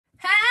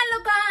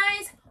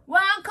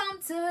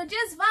to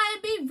just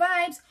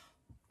vibes.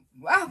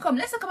 Welcome.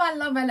 Let's talk about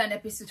Love Island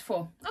episode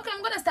 4. Okay,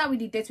 I'm gonna start with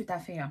the date with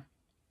Afia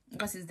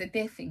because it's the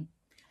date thing.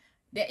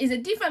 There is a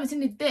difference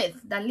between the date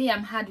that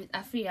Liam had with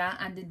Afia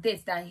and the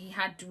date that he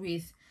had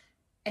with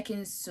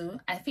Ekin-Su.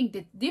 I think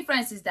the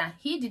difference is that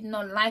he did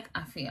not like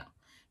Afia.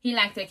 He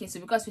liked Ekin-Su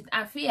because with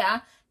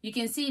Afia, you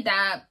can see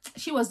that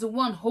she was the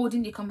one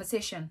holding the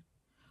conversation.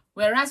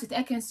 Whereas with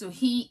Ekin-Su,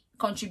 he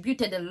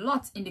contributed a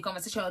lot in the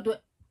conversation, although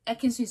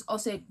Ekin-Su is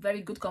also a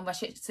very good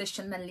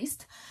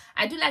conversationalist.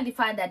 I do like the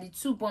fact that the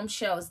two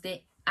bombshells,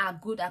 they are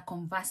good at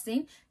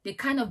conversing. They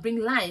kind of bring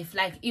life.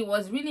 Like, it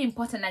was really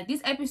important. Like, this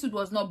episode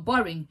was not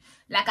boring.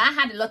 Like, I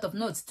had a lot of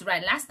notes to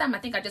write. Last time, I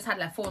think I just had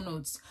like 4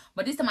 notes.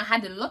 But this time, I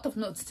had a lot of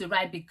notes to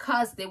write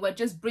because they were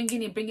just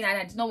bringing it, and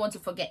I did not want to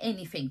forget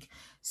anything.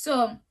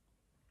 So,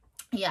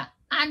 yeah.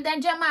 And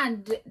then Gemma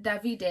and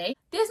Davide,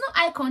 there's no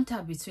eye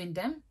contact between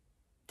them.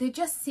 They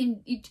just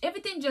seem,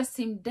 everything just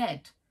seemed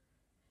dead.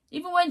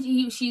 Even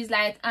when she's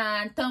like,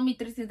 tell me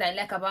 3 things I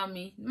like about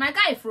me, my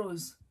guy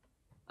froze.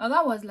 And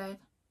that was like,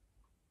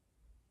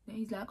 then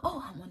he's like,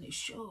 oh, I'm on a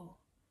show,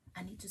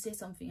 I need to say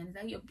something. And he's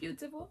like, you're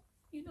beautiful,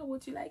 you know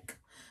what you like,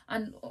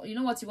 and you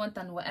know what you want,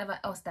 and whatever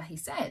else that he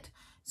said.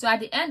 So at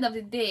the end of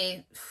the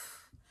day,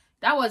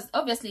 that was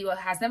obviously what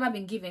has never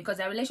been given, because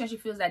their relationship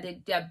feels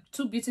like they are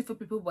 2 beautiful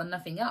people but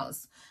nothing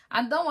else.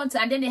 I don't want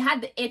to. And then they had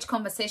the age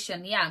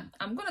conversation. Yeah,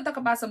 I'm going to talk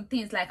about some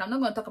things. Like, I'm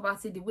not going to talk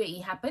about it the way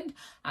it happened,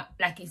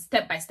 like in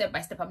step by step.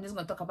 I'm just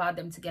going to talk about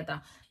them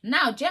together.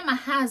 Now, Gemma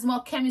has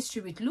more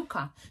chemistry with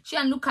Luca. She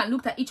and Luca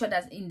looked at each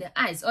other in the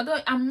eyes.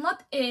 Although I'm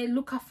not a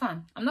Luca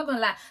fan, I'm not going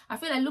to lie. I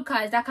feel like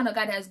Luca is that kind of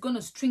guy that is going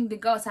to string the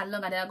girls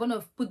along, and they're going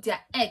to put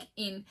their egg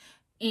in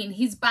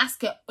his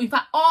basket. In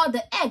fact, all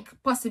the egg,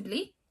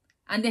 possibly.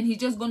 And then he's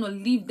just going to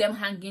leave them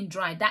hanging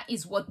dry. That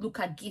is what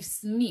Luca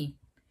gives me.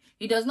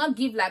 He does not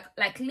give like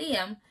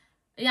Liam.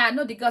 Yeah, I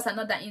know the girls are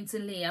not that into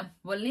Liam.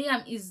 But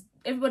Liam is,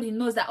 everybody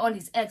knows that all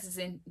his eggs is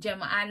in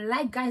Gemma. I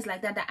like guys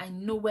like that I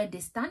know where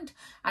they stand.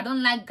 I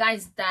don't like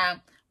guys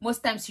that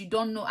most times you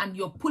don't know and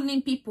you're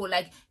pulling people.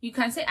 Like, you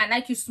can say, I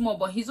like you small,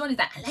 but his own is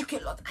like, I like you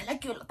a lot, I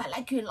like you a lot, I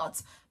like you a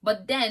lot.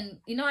 But then,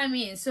 you know what I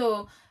mean?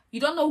 So, you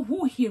don't know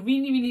who he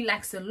really, really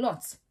likes a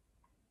lot.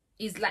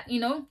 Is like, you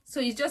know, so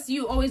it's just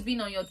you always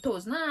being on your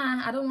toes.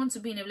 Nah, I don't want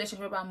to be in a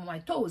relationship where I'm on my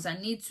toes. I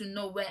need to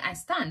know where I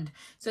stand.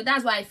 So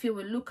that's why I feel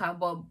with Luca.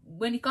 But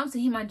when it comes to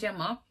him and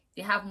Gemma,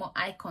 they have more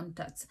eye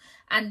contact.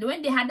 And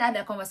when they had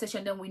that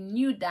conversation, then we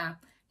knew that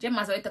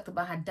Gemma's already talked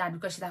about her dad,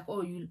 because she's like,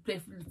 oh, you play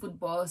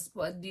football,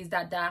 sport, this,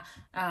 that,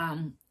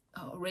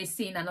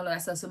 racing and all of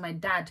that stuff. So my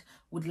dad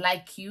would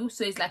like you.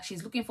 So it's like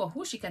she's looking for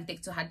who she can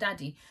take to her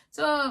daddy.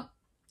 So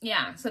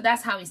yeah, so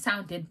that's how it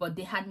sounded, but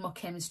they had more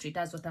chemistry.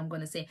 That's what I'm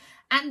going to say.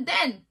 And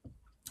then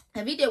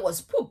Davide was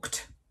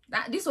spooked.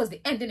 This was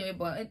the end anyway,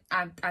 but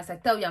as I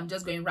tell you, I'm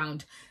just going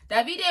round.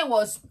 Davide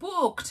was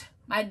spooked.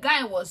 My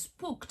guy was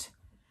spooked.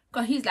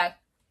 Because he's like,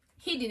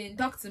 he didn't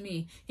talk to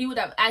me. He would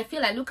have, I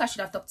feel like Luca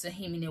should have talked to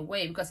him in a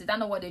way, because they don't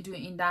know what they're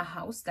doing in that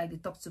house. Like, they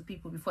talk to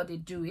people before they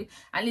do it.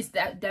 At least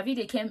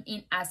Davide came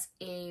in as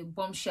a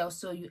bombshell,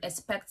 so you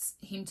expect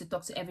him to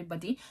talk to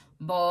everybody.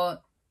 But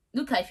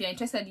Luca, if you're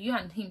interested, you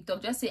and him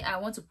talk. Just say, I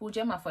want to pull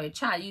Gemma for a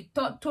child. You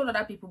told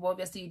other people, but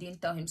obviously you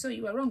didn't tell him. So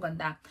you were wrong on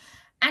that.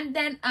 And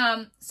then,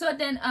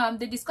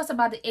 they discussed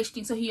about the age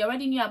thing. So he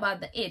already knew about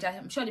the age.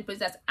 I'm sure the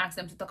producers asked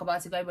them to talk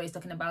about it. Everybody's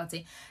talking about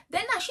it.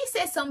 Then now she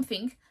said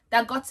something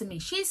that got to me.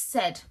 She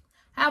said,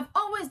 I've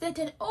always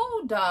dated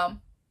older.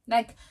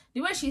 Like, the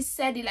way she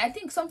said it, I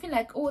think something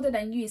like older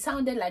than you. It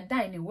sounded like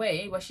that in a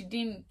way, but she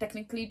didn't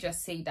technically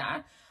just say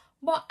that.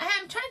 But I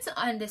am trying to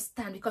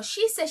understand, because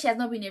she said she has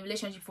not been in a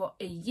relationship for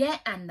 1.5 years.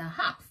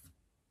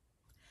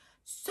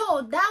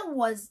 So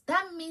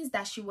that means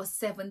that she was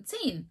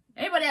 17.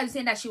 Everybody has been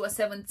saying that she was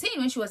 17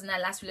 when she was in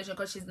her last relationship,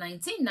 because she's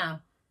 19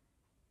 now.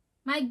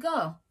 My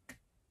girl,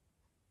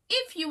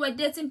 if you were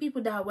dating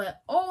people that were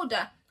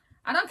older,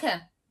 I don't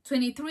care,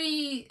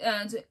 23,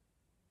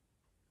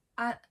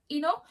 you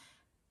know,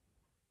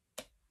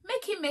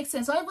 make it make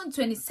sense, or even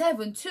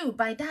 27 too,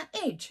 by that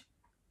age.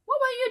 What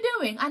were you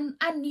doing?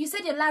 And you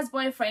said your last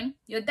boyfriend,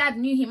 your dad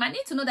knew him. I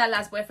need to know that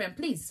last boyfriend,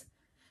 please.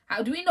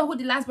 How do we know who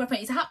the last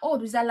boyfriend is? How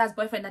old was that last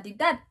boyfriend that the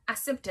dad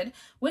accepted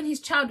when his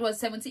child was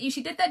 17? If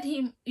she dated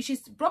him, if she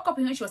broke up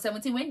with him when she was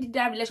 17, when did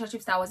that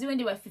relationship start? Was it when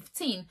they were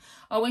 15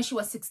 or when she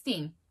was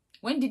 16?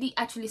 When did it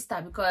actually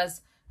start? Because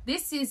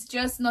this is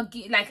just not,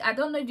 like, I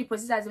don't know if the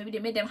producers, maybe they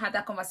made them have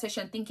that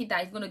conversation thinking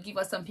that it's going to give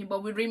us something.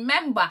 But we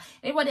remember,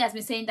 everybody has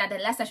been saying that the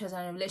last time she was in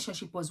a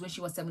relationship was when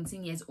she was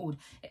 17 years old.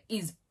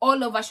 It's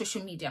all over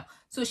social media.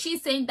 So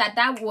she's saying that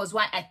that was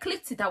why I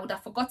clicked it. I would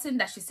have forgotten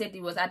that she said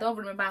it was. I don't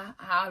remember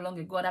how long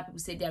ago that people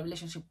said their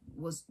relationship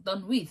was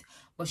done with.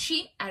 But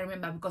I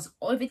remember, because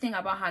everything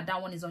about her,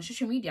 that one is on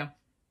social media.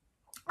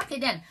 Okay,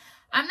 then.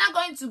 I'm not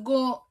going to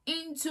go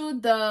into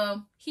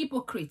the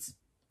hypocrites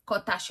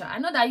called Tasha. I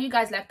know that you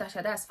guys like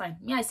Tasha. That's fine.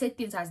 Me, I say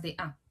things as they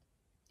are.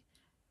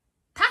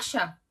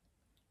 Tasha,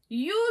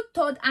 you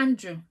told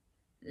Andrew,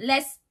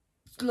 let's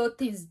slow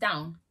things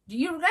down. Do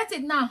you regret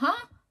it now,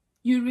 huh?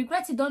 You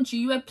regret it, don't you?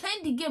 You were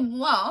playing the game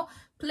well,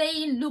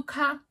 playing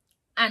Luca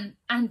and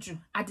Andrew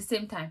at the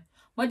same time.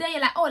 But then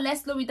you're like, oh,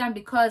 let's slow it down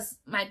because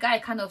my guy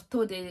kind of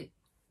told the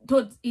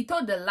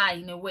lie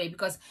in a way,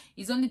 because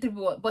he's only 3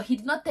 people. But he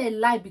did not tell a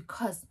lie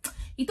because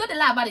he told a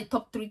lie about the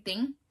top 3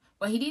 thing.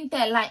 But he didn't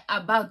tell a lie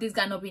about this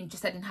guy not being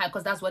interested in her,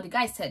 because that's what the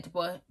guy said.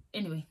 But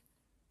anyway,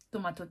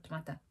 tomato.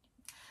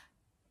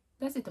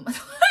 That's it, tomato.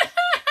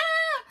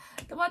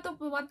 tomato.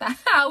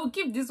 I will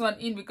keep this one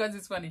in because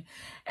it's funny.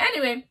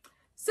 Anyway,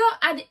 so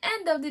at the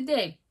end of the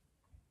day,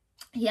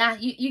 yeah,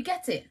 you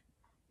get it.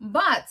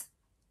 But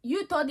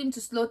you told him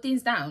to slow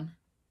things down.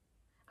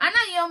 And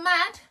now you're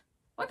mad.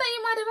 What are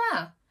you mad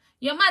about?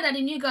 You're mad that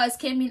the new girls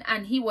came in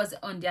and he was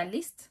on their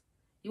list.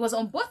 He was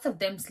on both of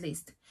them's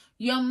list.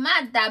 You're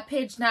mad that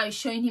Paige now is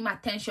showing him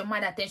attention,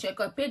 mad attention.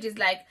 Because Paige is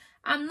like,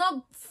 I'm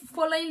not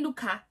following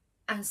Luca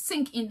and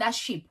sink in that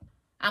ship.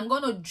 I'm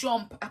going to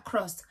jump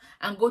across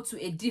and go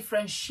to a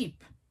different ship.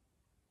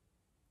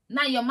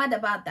 Now you're mad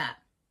about that.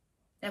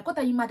 Like, what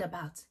are you mad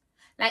about?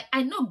 Like,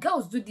 I know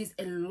girls do this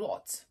a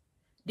lot.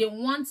 They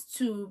want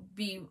to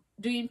be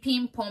doing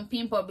ping-pong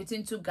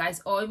between 2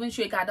 guys, or even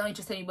show a guy not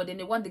interested in you, but then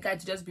they want the guy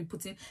to just be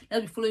putting,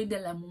 they'll be following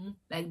them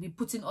like be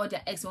putting all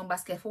their eggs in one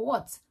basket for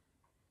what?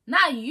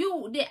 Now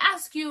they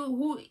ask you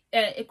who,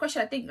 a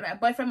question, I think, like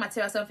boyfriend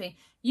material or something.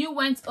 You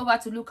went over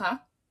to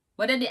Luca,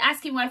 but then they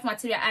ask him wife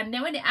material, and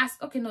then when they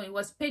ask, okay, no, it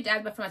was Paige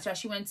asked boyfriend material,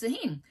 she went to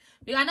him.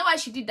 Because I know why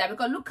she did that,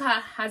 because Luca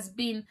has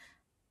been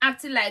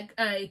acting like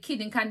a kid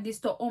in candy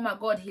store. Oh my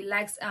god, he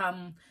likes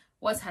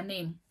what's her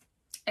name,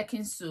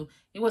 Ekin-Su.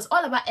 It was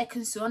all about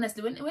Ekin-Su,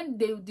 honestly. When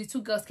the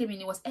 2 girls came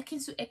in, it was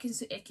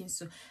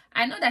Ekin-Su.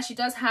 I know that she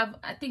does have,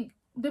 I think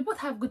they both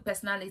have good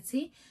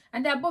personality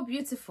and they're both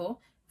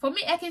beautiful. For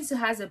me, Ekin-Su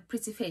has a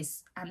pretty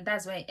face, and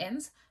that's where it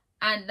ends.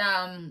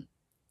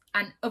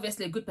 And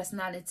obviously a good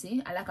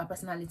personality. I like her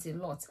personality a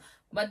lot.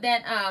 But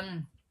then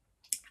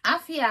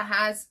Afia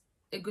has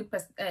a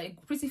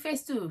pretty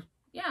face too.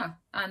 Yeah,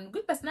 and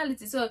good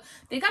personality. So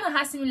they kind of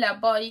have similar,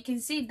 but you can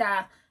see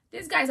that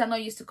these guys are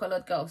not used to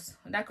colored girls.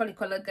 I call it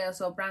colored girls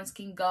or brown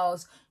skin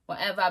girls,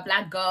 whatever,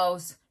 black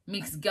girls,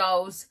 mixed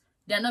girls.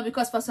 They're not,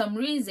 because for some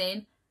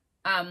reason,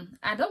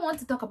 I don't want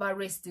to talk about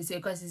race this year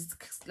because it's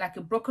like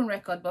a broken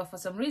record, but for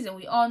some reason,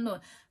 we all know,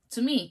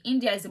 to me,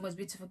 India is the most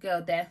beautiful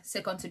girl there,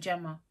 second to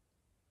Gemma,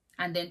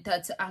 and then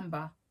third to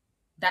Amber.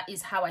 That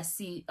is how I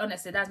see,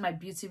 honestly, that's my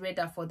beauty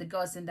radar for the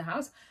girls in the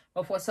house.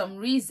 But for some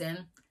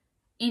reason,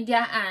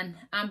 India and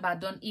Amber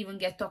don't even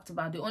get talked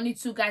about. The only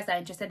 2 guys that are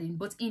interested in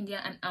both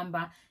India and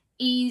Amber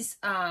is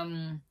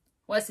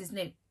what's his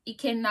name,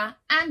 Ikenna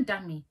and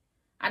Dami.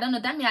 I don't know,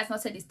 Dami has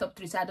not said his top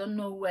 3, so I don't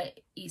know where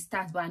he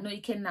stands, but I know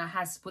Ikenna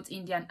has put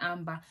India and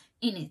Amber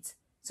in it.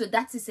 So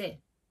that is it.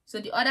 So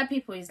the other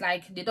people is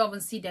like, they don't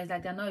even see them, it's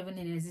like they're not even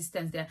in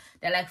existence. They're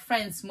like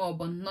friends more,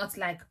 but not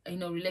like, you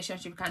know,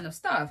 relationship kind of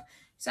stuff.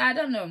 So I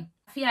don't know.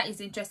 Afia is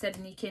interested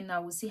in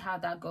Ikenna. We'll see how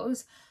that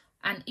goes.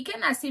 And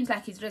Ikenna seems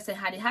like he's interested.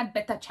 They had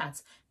better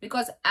chats,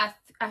 because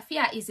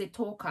Afia is a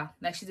talker.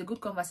 Like, she's a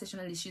good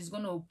conversationalist. She's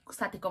going to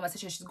start a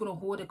conversation. She's going to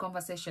hold a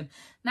conversation.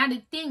 Now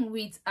the thing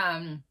with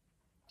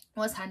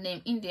what's her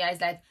name, India,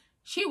 is like,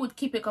 she would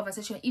keep a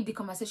conversation if the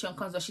conversation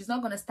comes, but she's not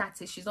going to start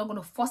it. She's not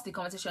going to force the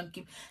conversation to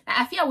keep. Like,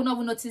 Afia will not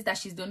even notice that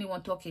she's the only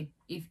one talking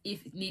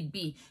if need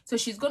be. So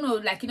she's going to,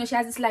 like, you know, she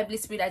has this lively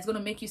spirit that's going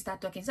to make you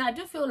start talking. So I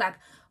do feel like,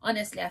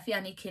 honestly, Afia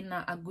and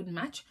Ikenna are a good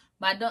match.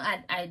 But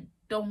I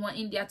don't want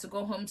India to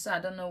go home, so I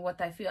don't know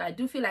what I feel. I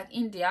do feel like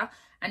India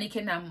and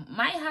Ikenna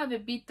might have a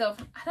bit of,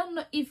 I don't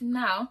know if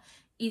now,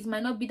 it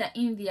might not be that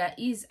India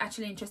is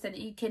actually interested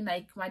in Ikenna.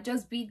 It might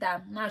just be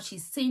that now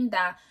she's seen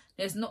that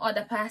there's no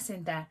other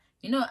person there.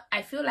 You know,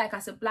 I feel like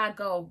as a black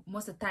girl,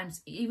 most of the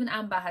times, even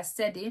Amber has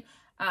said it,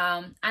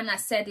 Anna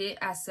said it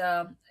as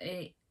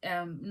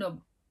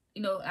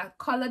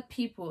colored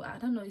people. I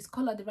don't know, is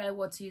colored the right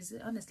word to use?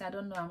 Honestly, I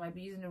don't know. I might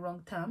be using the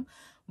wrong term,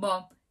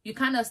 but you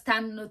kind of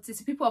start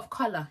noticing, people of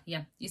color,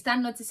 yeah, you start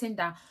noticing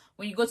that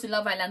when you go to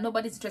Love Island,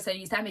 nobody's interested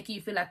in you. Start making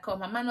you feel like, oh,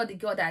 I'm not the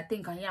girl that I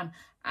think I am.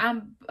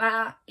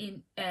 Amber,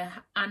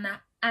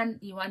 Anna and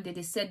one day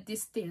they said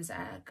these things.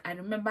 I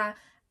remember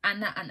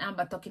Anna and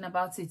Amber talking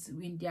about it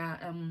in their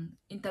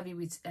interview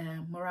with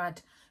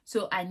Murad.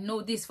 So I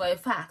know this for a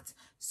fact.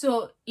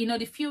 So, you know,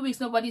 the few weeks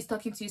nobody's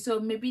talking to you. So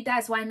maybe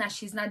that's why now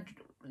she's not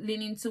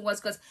leaning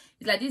towards, because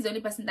it's like, this is the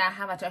only person that I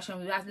have attraction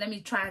with. Let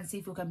me try and see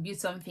if we can build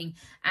something.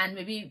 And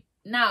maybe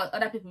now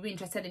other people be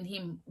interested in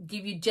him,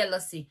 give you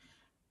jealousy.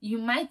 You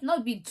might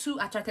not be too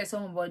attracted to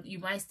someone, but you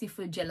might still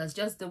feel jealous,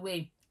 just the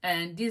way.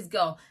 And this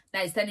girl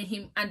that is telling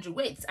him, Andrew,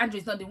 wait,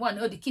 Andrew is not the one.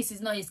 Oh, the kiss is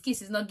not, his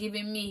kiss is not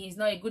giving me. He's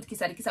not a good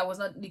kisser. The kiss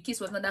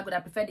was not that good. I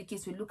prefer the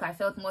kiss with Luke. I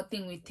felt more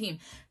thing with him.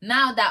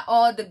 Now that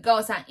all the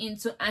girls are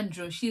into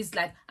Andrew, she's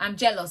like, I'm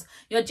jealous.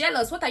 You're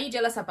jealous. What are you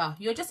jealous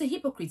about? You're just a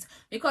hypocrite,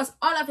 because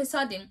all of a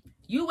sudden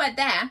you were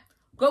there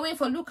going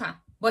for Luca,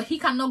 but he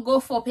cannot go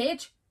for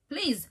Paige.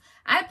 Please,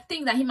 I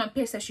think that him and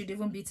Paige should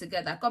even be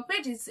together, because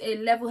Paige is a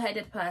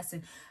level-headed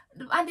person.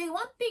 And the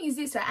one thing is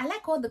this, right? I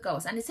like all the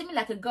girls, and it seems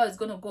like a girl is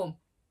gonna go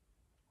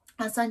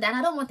on Sunday, and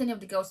I don't want any of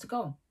the girls to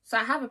go. So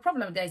I have a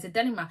problem. There is a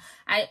dilemma.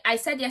 I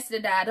said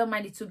yesterday that I don't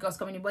mind the 2 girls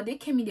coming in, but they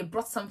came in, they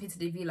brought something to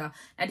the villa.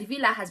 And the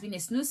villa has been a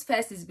snooze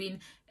fest. It's been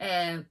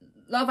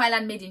Love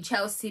Island made in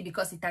Chelsea,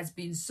 because it has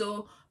been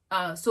so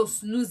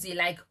snoozy,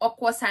 like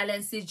awkward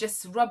silences,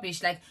 just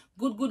rubbish, like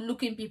good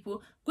looking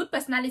people, good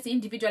personality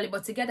individually,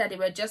 but together they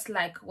were just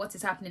like, what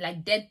is happening,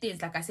 like dead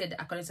things, like I said,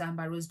 according to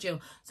Amber Rose Jill.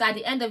 So at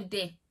the end of the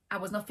day, I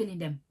was not feeling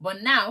them,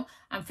 but now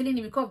I'm feeling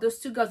it because those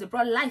 2 girls, they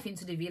brought life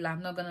into the villa.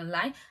 I'm not gonna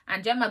lie.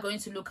 And Gemma going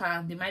to look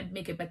at, they might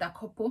make a better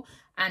couple.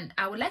 And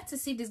I would like to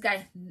see this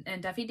guy,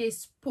 and Davide is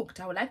spooked.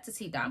 I would like to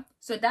see that.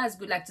 So that's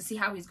good, like to see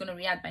how he's gonna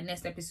react by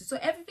next episode. So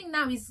everything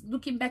now is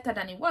looking better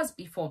than it was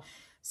before.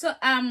 So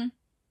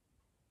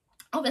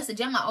obviously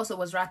Gemma also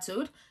was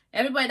rattled.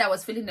 Everybody that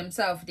was feeling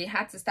themselves, they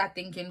had to start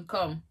thinking,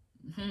 come,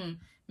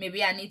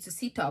 maybe I need to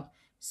sit up.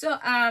 So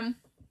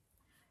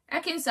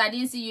Ekin-Su, I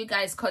didn't see you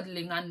guys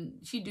cuddling and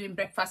she doing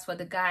breakfast for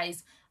the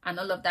guys and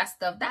all of that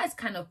stuff. That's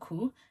kind of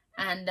cool.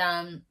 And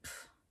then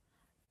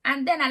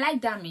I like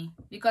Dami,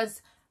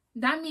 because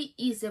Dami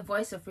is a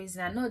voice of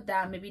reason. I know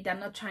that maybe they're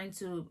not trying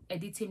to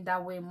edit him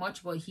that way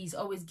much, but he's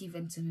always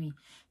given to me,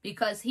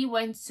 because he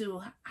went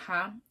to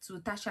her, to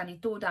Tasha, and he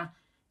told her,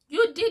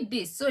 you did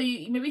this, so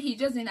maybe he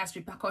just didn't ask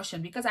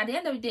repercussion, because at the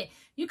end of the day,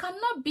 you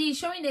cannot be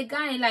showing a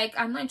guy like,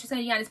 I'm not interested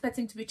in you and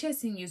expecting to be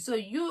chasing you. So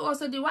you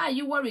also did. Why are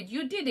you worried?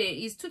 You did it.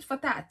 It's tit for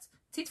tat.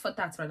 Tit for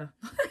tat, rather.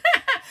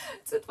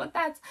 Tit for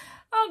tat.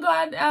 Oh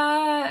God.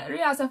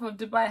 Real Housewives of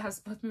Dubai has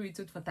put me with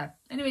tit for tat.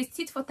 Anyways,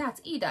 tit for tat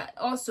either.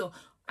 Also,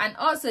 and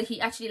also he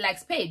actually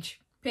likes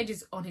Paige. Paige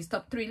is on his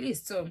top 3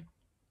 list. So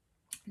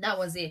that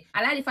was it.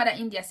 I like the fact that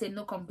India said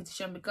no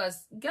competition,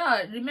 because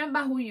girl,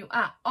 remember who you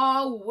are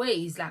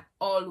always, like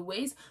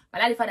always. I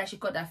like the fact that she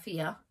called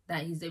Afia,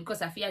 that is because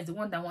Afia is the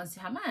one that wants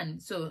her man,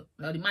 so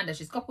the man that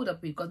she's coupled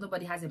up with, because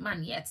nobody has a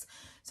man yet.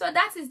 So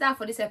that is that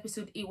for this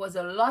episode. It was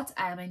a lot.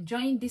 I am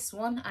enjoying this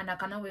one, and I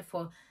cannot wait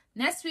for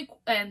next week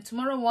and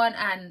tomorrow one,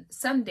 and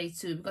Sunday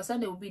too, because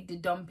Sunday will be the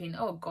dumping.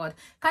 Oh God,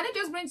 can they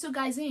just bring 2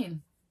 guys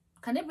in?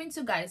 Can they bring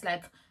 2 guys,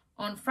 like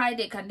on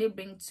Friday? Can they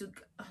bring 2?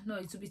 No,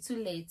 it will be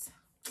too late.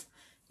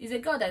 It's a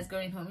girl that's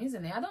going home,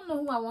 isn't it? I don't know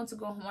who I want to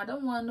go home. I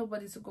don't want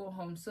nobody to go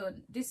home. So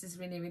this is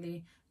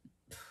really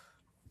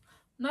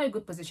not a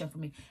good position for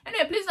me.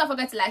 Anyway, please don't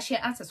forget to like, share,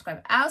 and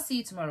subscribe. I'll see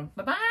you tomorrow.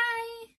 Bye-bye.